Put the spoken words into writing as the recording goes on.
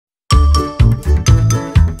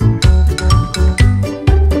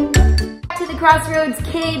Crossroads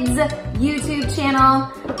Kids YouTube channel.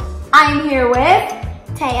 I'm here with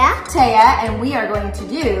Tehya, and we are going to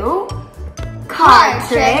do card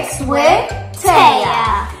tricks with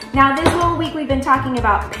Tehya. Now this whole week we've been talking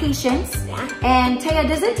about patience. And Tehya,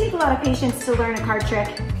 does it take a lot of patience to learn a card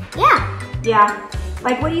trick? Yeah.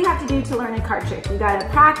 Like, what do you have to do to learn a card trick? You gotta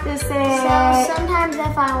practice it. So sometimes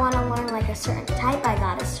if I want to learn like a certain type, I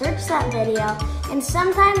gotta search that video. And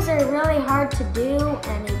sometimes they're really hard to do,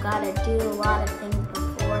 and you gotta do a lot of things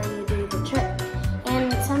before you do the trick.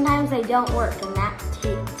 And sometimes they don't work, and that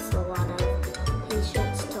takes a lot of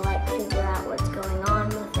patience to like figure out what's going on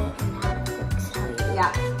with it and how to fix how you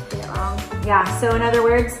get it wrong. Yeah, so in other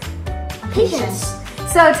words, patience.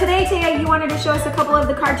 So today, Tehya, you wanted to show us a couple of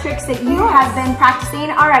the card tricks that you have been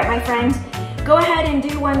practicing. All right, my friend, go ahead and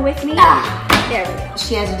do one with me. There we go.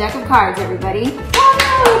 She has a deck of cards, everybody. Oh,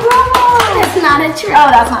 bravo! That's not a trick. Oh,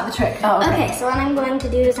 that's not the trick. Oh, okay, so what I'm going to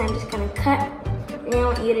do is I'm just going to cut, and I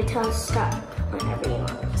want you to tell us stop whenever you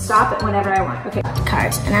want. Stop it whenever I want. Okay.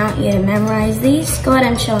 Cards, and I want you to memorize these. Go ahead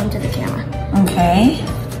and show them to the camera. Okay.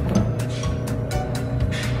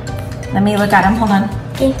 Let me look at them. Hold on.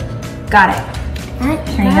 Okay. Got it. All right.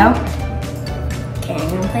 Here you go. Okay, I'm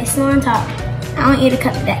going to place them on top. I want you to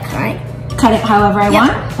cut the deck, all right? Cut it however I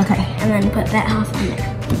want? Okay. And then put that half on there.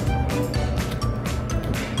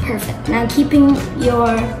 Perfect. Now keeping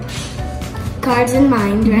your cards in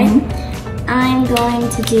mind, right? I'm going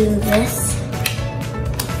to do this.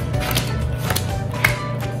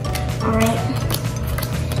 All right.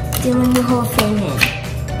 Doing the whole thing in.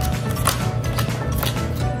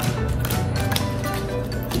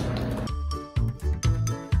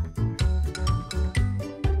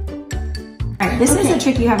 This is a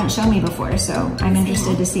trick you haven't shown me before, so I'm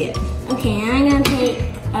interested to see it. Okay, I'm gonna take,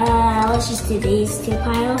 let's just do these two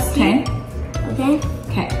piles. Okay. Okay?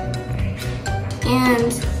 Okay.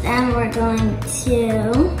 And then we're going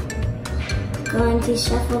to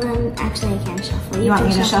shuffle them. Actually, I can't shuffle. You want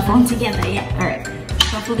me to shuffle them together? Yeah. All right.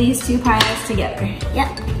 Shuffle these two piles together. Yep.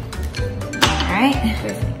 All right.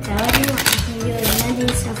 Perfect. However you want. You can do as many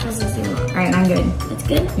shuffles as you want. All right, I'm good. That's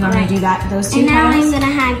good? You want me to do that, those two and now piles? I'm gonna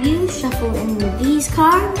have you shuffle in these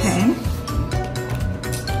cards. Okay.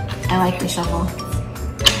 I like the shuffle.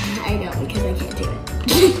 I don't, because I can't do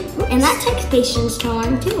it. And that takes patience to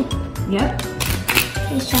learn too. Yep.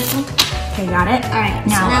 Okay, shuffle. Okay, got it. All right, so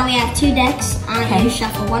now we have two decks. I want you to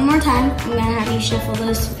shuffle one more time. I'm gonna have you shuffle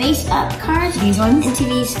those face up cards. These ones? Into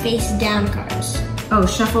these face down cards. Oh,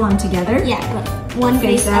 shuffle them together? Yeah, but one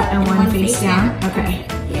face up and one face down. Okay.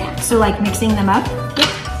 Yeah. So like mixing them up? Yep.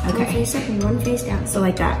 Okay. One face up and one face down. So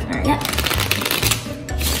like that. All right. Yep.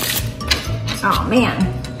 Oh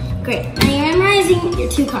man. Great. Now you're memorizing your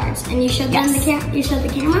two cards, and you showed them you showed the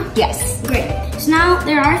camera? Yes. Great. So now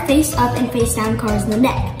there are face up and face down cards in the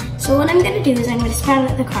deck. So what I'm gonna do is I'm gonna spread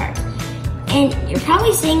out the cards. And you're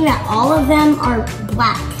probably seeing that all of them are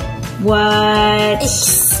black. What?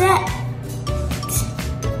 Except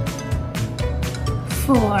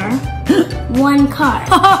for one card.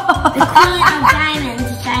 The Queen of Diamonds,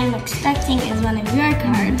 which I'm expecting is one of your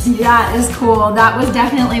cards. That is cool. That was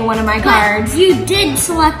definitely one of my cards. But you did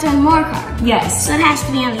select one more card. Yes. So it has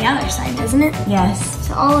to be on the other side, doesn't it? Yes.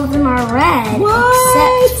 So all of them are red,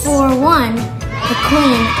 except for one, the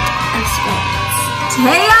Queen of Spades.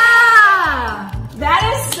 Tehya! That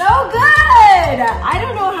is so good! I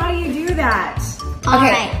don't know how you do that. All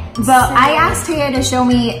right. But I asked Tehya to show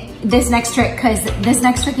me this next trick because this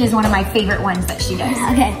next trick is one of my favorite ones that she does.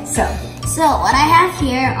 Okay. So what I have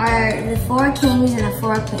here are the 4 kings and the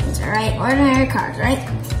 4 queens, all right? Ordinary cards, right?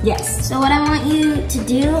 yes. So what I want you to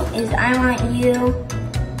do is I want you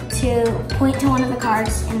to point to one of the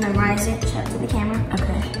cards and memorize it. Show it to the camera.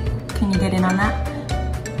 Okay. Can you get in on that?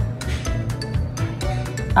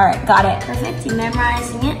 All right, got it. Perfect. You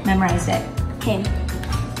memorizing it? Memorized it. Okay.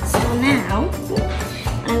 So now,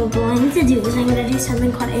 what I'm going to do is I'm going to do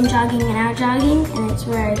something called in jogging and out jogging, and it's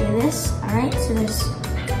where I do this. All right. So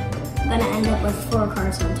I'm going to end up with 4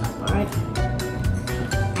 cards on top. All right.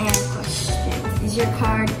 I have a question. Is your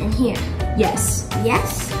card in here? Yes.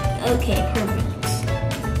 Yes. Okay. Perfect.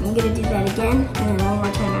 I'm going to do that again, and then one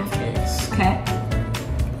more time after this. Okay.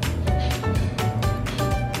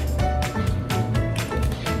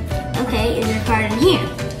 Okay, is your card in here?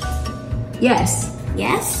 Yes.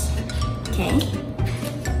 Yes? Okay.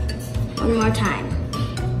 One more time.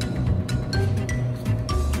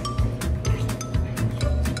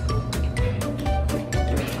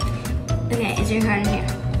 Okay, is your card in here?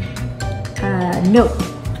 Nope.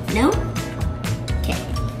 No? Okay.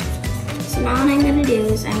 So now what I'm gonna do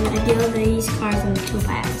is I'm gonna deal these cards into 2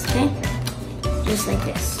 piles, okay? Just like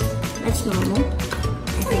this. That's normal,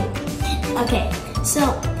 I think. Okay,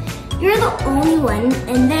 so you're the only one,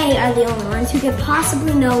 and they are the only ones who could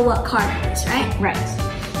possibly know what card it is, right? Right.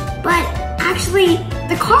 But actually,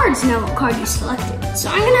 the cards know what card you selected. So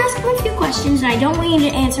I'm gonna ask them a few questions, and I don't want you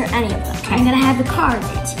to answer any of them. Okay. I'm gonna have the cards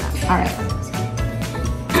answer them. All right.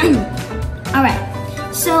 All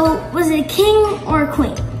right. So, was it a king or a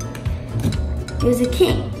queen? It was a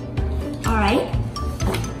king. All right.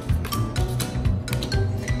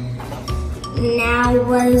 Now,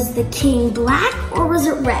 was the king black or was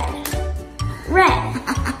it red? Red.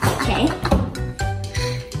 Okay.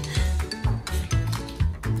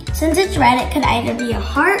 Since it's red, it could either be a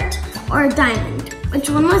heart or a diamond. Which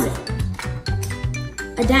one was it?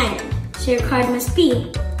 A diamond. So your card must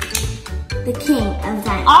be the king of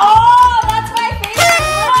diamonds. Oh, that's my favorite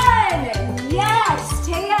one! Yes,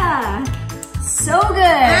 Tehya. So good.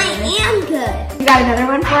 I am good. You got another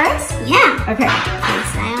one for us? Yeah. Okay.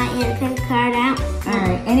 Yes, I want you to pick a card out. All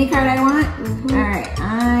right. Any card I want? Mhm. All right.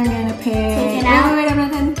 I'm gonna pick. Take it out. Wait, I'm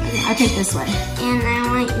not done. I'll pick this one. And I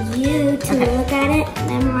want you to look at it,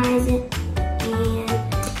 memorize it, and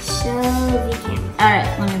show the camera. All right.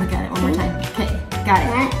 Let me look at it one more time. Okay. Got it.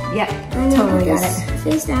 Got it? Yep. I'm gonna Totally put got this it.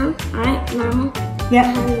 face down. All right, normal. Yep.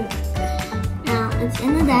 Now it's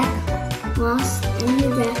in the deck. Lost in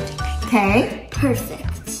the deck. Okay.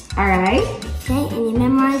 Perfect. All right. Okay, and you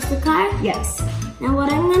memorize the card. Yes. Now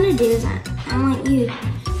what I'm gonna do is I want you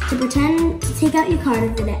to pretend to take out your card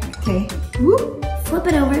of the deck. Okay. Whoop, flip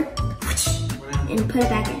it over, and put it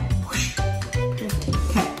back in. Perfect.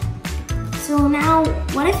 Okay. So now,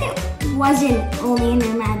 what if it wasn't only in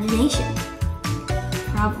your imagination?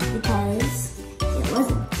 Probably because it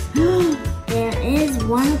wasn't. There is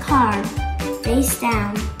one card face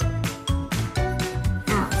down.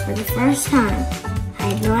 Now, for the first time, I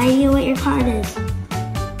have no idea what your card is.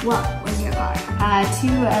 What was your card? 2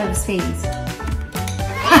 of spades.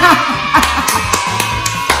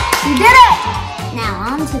 You did it! Now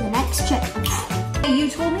on to the next trick. You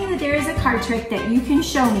told me that there is a card trick that you can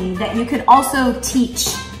show me that you could also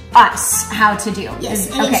teach us how to do. Yes,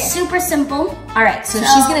 it okay. is super simple. All right, so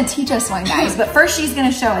she's gonna teach us one, guys, but first she's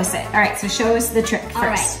gonna show us it. All right, so show us the trick first. All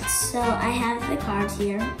right, so I have the cards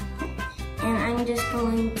here, and I'm just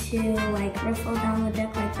going to like riffle down the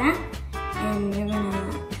deck like that, and you're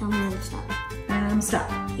gonna tell me when to stop.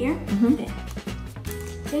 Stop. Here? Mm-hmm. Okay.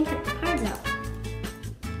 Then cut the cards out.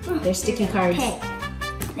 They're sticky cards. Okay,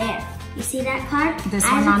 there. You see that card? This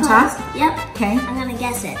Eyes one are on closed. top? Yep. Okay. I'm gonna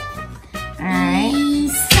guess it. All right.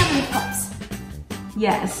 7 of clubs.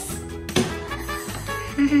 Yes.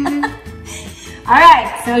 All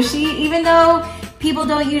right, so even though people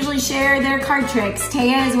don't usually share their card tricks,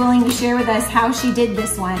 Tehya is willing to share with us how she did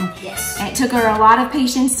this one. Yes. And it took her a lot of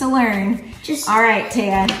patience to learn. Just all right,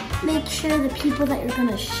 Tehya. make sure the people that you're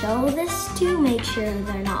gonna show this to, make sure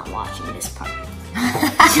they're not watching this part.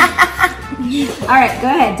 All right, go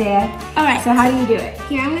ahead, Tehya. All right. So how do you do it?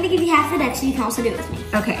 Here, I'm gonna give you half the deck so you can also do it with me.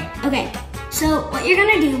 Okay. Okay, so what you're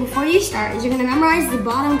gonna do before you start is you're gonna memorize the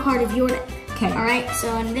bottom card of your deck. Okay. All right,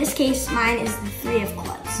 so in this case, mine is the 3 of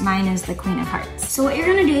clubs. Mine is the Queen of Hearts. So what you're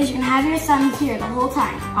gonna do is you're gonna have your thumb here the whole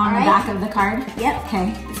time. On the back of the card? Yep.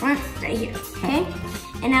 Okay. The front, right here, okay?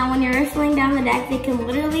 And now when you're riffling down the deck, they can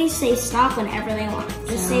literally say stop whenever they want.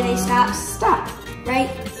 Just say they stop. Stop. Right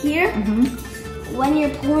here. Mm-hmm. When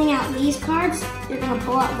you're pulling out these cards, you're gonna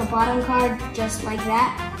pull out the bottom card just like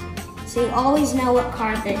that. So you always know what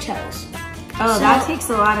card they chose. Oh, that takes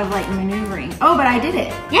a lot of like maneuvering. Oh, but I did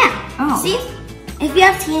it. Yeah. Oh. See? If you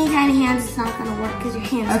have teeny tiny hands, it's not gonna work because your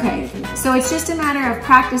hands are Okay. bigger than So it's just a matter of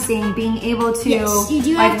practicing, being able to Yes, you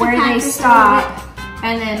do like have to where they practice a stop, little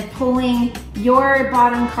and then pulling your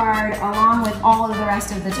bottom card along with all of the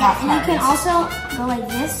rest of the top and you cards. can also go like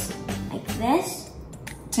this,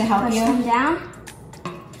 to help push you. them down,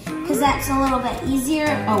 because that's a little bit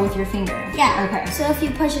easier. Oh, with your finger. Yeah. Okay. So if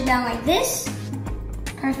you push it down like this,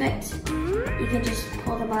 perfect. You can just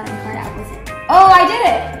pull the bottom card out with it. Oh, I did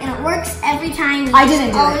it. And it works every time. You I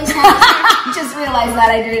didn't do always it. Have Just realized that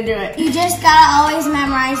I didn't do it. you just gotta always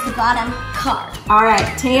memorize the bottom card. All right,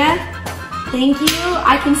 Tehya, thank you.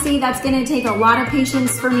 I can see that's gonna take a lot of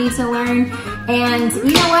patience for me to learn. And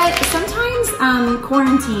you know what? Sometimes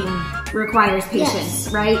quarantine requires patience,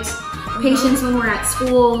 right? Patience when we're at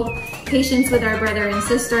school, patience with our brother and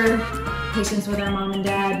sister, patience with our mom and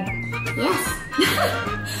dad. Yes.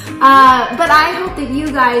 But I hope that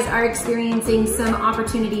you guys are experiencing some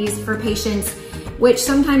opportunities for patience, which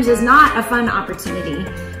sometimes is not a fun opportunity.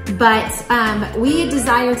 But we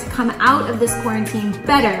desire to come out of this quarantine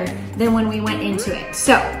better than when we went into it.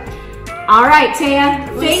 So, all right, Tehya,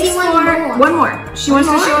 thanks for one more. She wants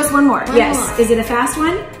to show us one more. Yes. Is it a fast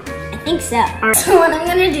one? I think so. So what I'm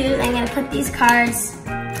gonna do is I'm gonna put these cards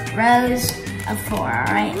rows of 4, all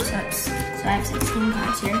right? So I have 16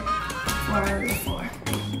 cards here, 4 rows of 4.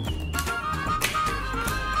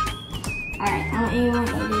 All right, what you want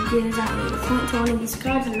me to do is I want you to point to one of these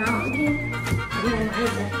cards and I'll look and then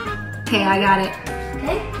Isaac. Okay, I got it.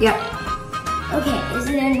 Okay? Yep. Okay, is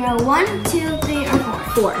it in row 1, 2, 3, or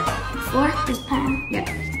 4? 4. 4, this pile? Yep.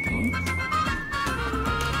 Okay.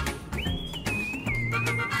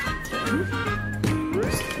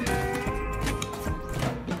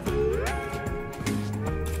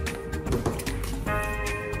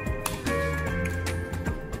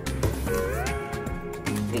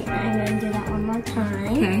 I'm going to do that one more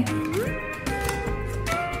time. Okay.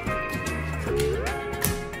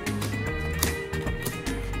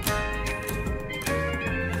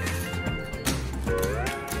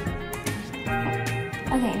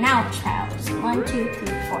 Okay, now which piles? 1, 2, 3,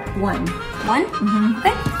 4. 1. 1? Mm-hmm.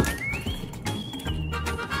 Okay.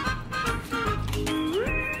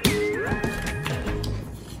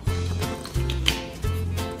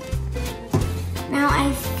 Now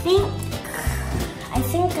I think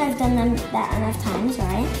I've done that enough times,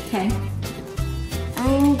 right? Okay.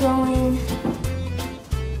 I'm going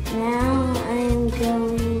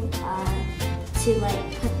to like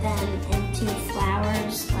put them into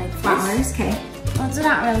flowers like this. Flowers, okay. Well, it's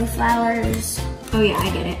not really flowers. Oh yeah, I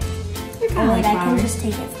get it. You're Oh kind of wait, like I can flowers. just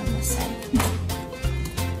take it from this side.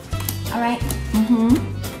 All right. Mm-hmm.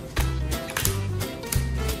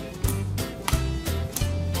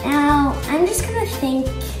 Now I'm just gonna think,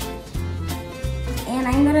 and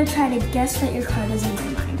I'm gonna try to guess what your card is in my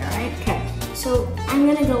mind. All right. Okay. So I'm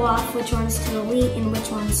gonna go off which ones to delete and which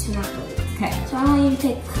ones to not delete. Okay. So I want you to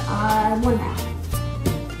pick one pile.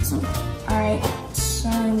 So, all right. So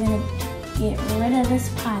I'm gonna get rid of this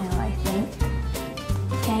pile, I think.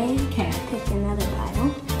 Okay. Okay. Pick another pile.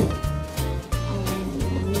 And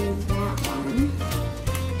then move that one.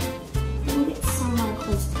 Move it somewhere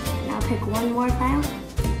close to there. Now pick one more pile.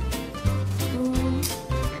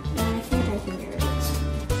 I think I can get rid of this one.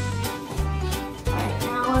 All right.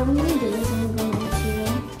 Now what I'm gonna do is I'm going to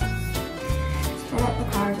spread out the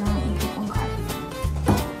cards and I'll let you pick one card.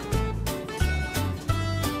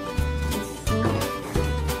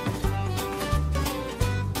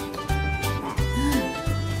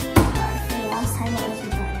 Last time what was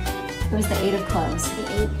your card? It was the 8 of clubs.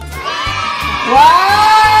 The 8.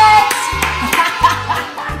 What?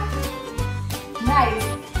 Nice.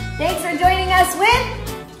 Thanks for joining us with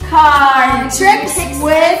Card Tricks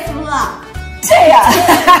with Luck. Tehya.